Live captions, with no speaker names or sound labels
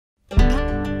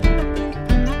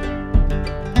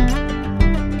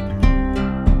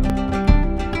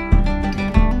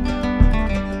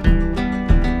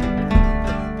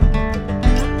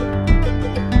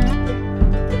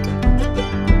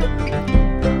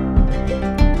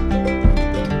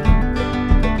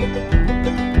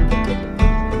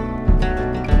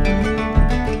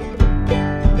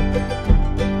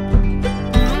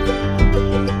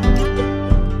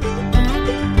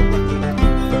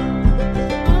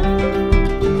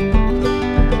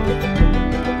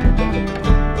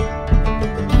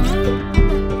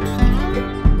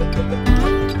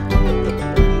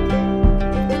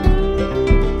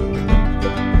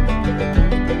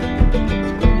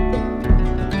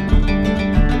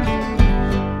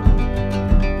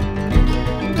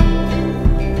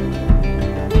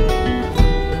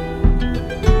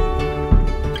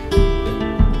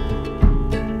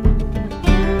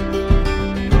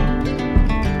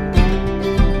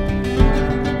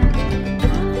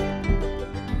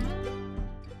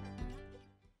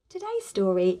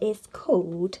story is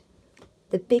called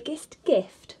The Biggest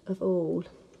Gift of All.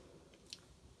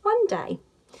 One day,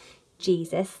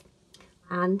 Jesus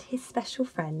and his special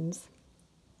friends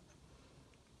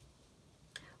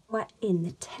were in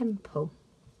the temple.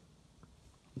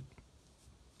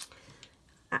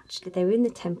 Actually, they were in the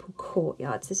temple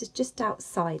courtyard, so this is just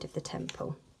outside of the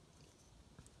temple.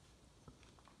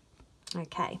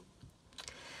 Okay.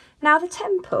 Now, the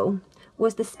temple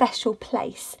was the special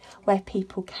place where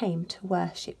people came to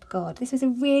worship God. This was a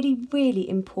really, really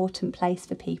important place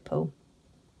for people.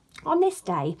 On this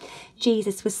day,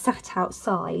 Jesus was sat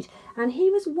outside and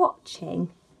he was watching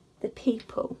the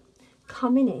people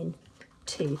coming in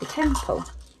to the temple.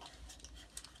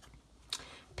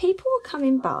 People were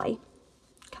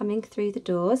coming through the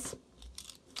doors,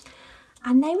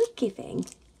 and they were giving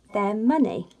their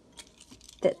money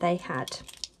that they had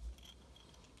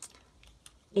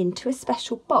into a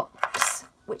special box,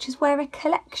 which is where a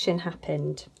collection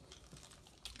happened.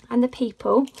 And the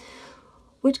people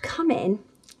would come in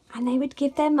and they would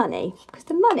give their money, because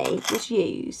the money was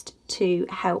used to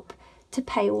help to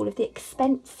pay all of the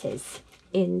expenses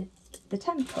in the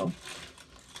temple,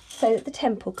 so that the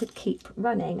temple could keep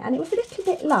running. And it was a little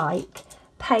bit like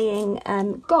paying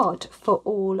God for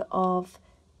all of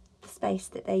the space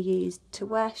that they used to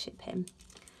worship him.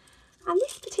 And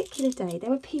this particular day, there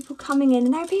were people coming in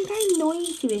and they were being very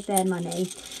noisy with their money,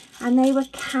 and they were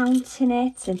counting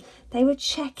it and they were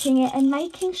checking it and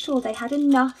making sure they had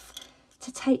enough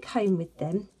to take home with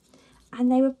them.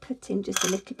 And they were putting just a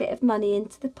little bit of money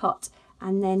into the pot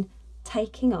and then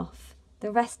taking off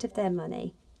the rest of their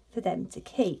money for them to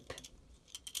keep.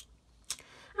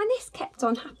 And this kept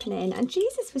on happening, and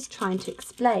Jesus was trying to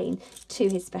explain to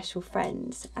his special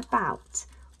friends about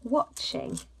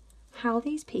watching how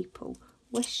these people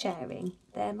were sharing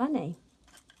their money.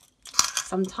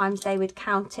 Sometimes they would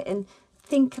count it and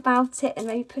think about it and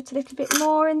maybe put a little bit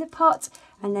more in the pot,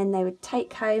 and then they would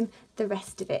take home the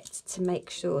rest of it to make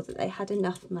sure that they had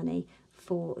enough money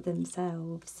for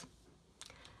themselves.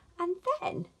 And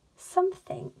then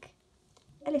something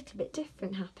a little bit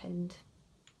different happened.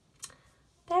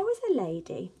 There was a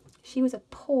lady. She was a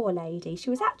poor lady. She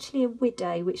was actually a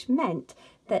widow, which meant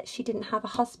that she didn't have a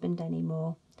husband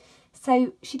anymore.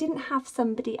 So she didn't have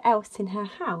somebody else in her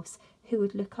house who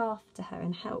would look after her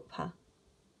and help her.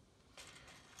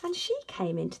 And she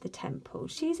came into the temple.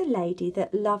 She's a lady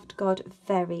that loved God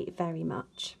very, very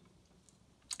much.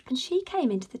 And she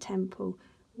came into the temple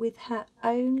with her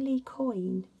only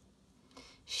coin.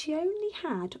 She only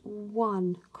had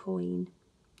one coin.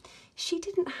 She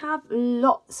didn't have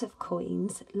lots of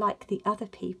coins like the other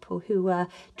people who were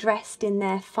dressed in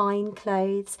their fine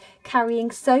clothes, carrying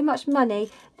so much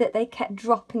money that they kept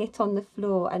dropping it on the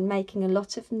floor and making a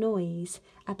lot of noise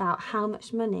about how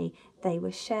much money they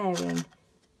were sharing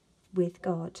with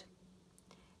God.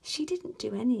 She didn't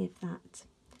do any of that.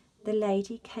 The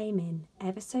lady came in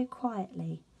ever so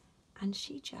quietly and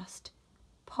she just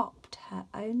popped her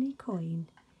only coin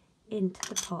into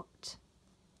the pot.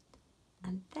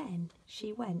 And then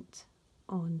she went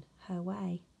on her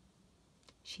way.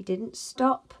 She didn't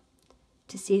stop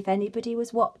to see if anybody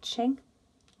was watching,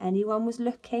 anyone was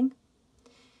looking.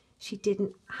 She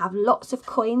didn't have lots of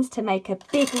coins to make a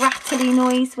big rattly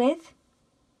noise with.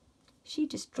 She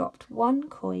just dropped one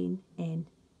coin in,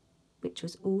 which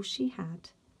was all she had,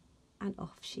 and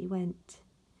off she went.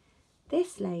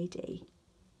 This lady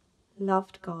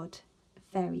loved God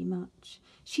very much.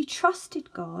 She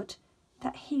trusted God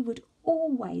that he would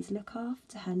always look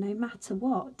after her no matter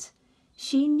what.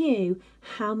 She knew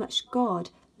how much God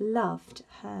loved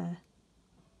her.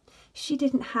 She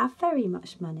didn't have very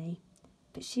much money,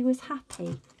 but she was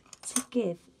happy to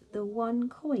give the one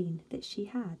coin that she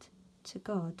had to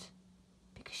God,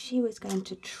 because she was going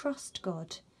to trust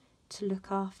God to look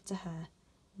after her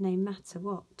no matter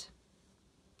what.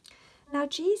 Now,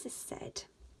 Jesus said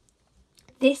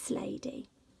this lady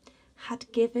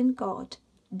had given God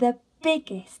the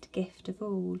biggest gift of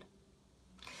all.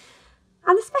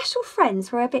 And the special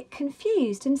friends were a bit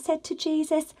confused and said to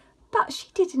Jesus, but she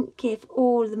didn't give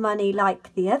all the money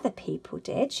like the other people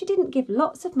did. She didn't give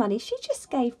lots of money. She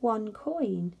just gave one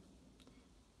coin.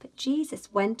 But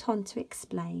Jesus went on to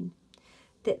explain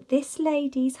that this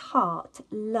lady's heart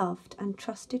loved and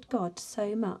trusted God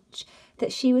so much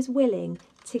that she was willing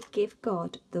to give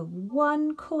God the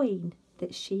one coin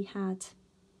that she had.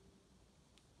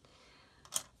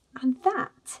 And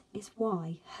that is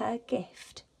why her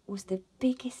gift was the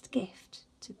biggest gift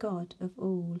to God of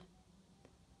all.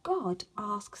 God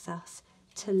asks us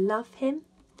to love him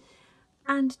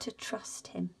and to trust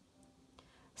him,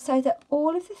 so that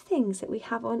all of the things that we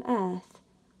have on earth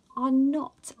are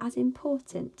not as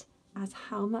important as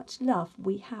how much love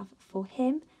we have for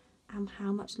him and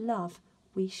how much love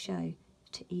we show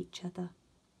to each other.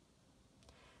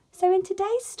 So in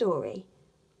today's story,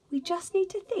 we just need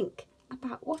to think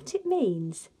about what it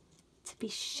means to be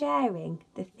sharing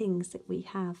the things that we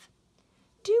have.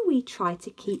 Do we try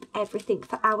to keep everything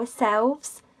for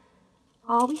ourselves?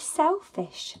 Are we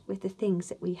selfish with the things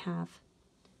that we have?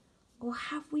 Or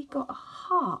have we got a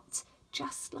heart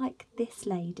just like this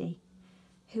lady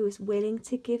who was willing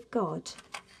to give God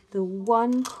the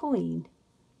one coin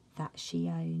that she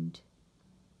owned?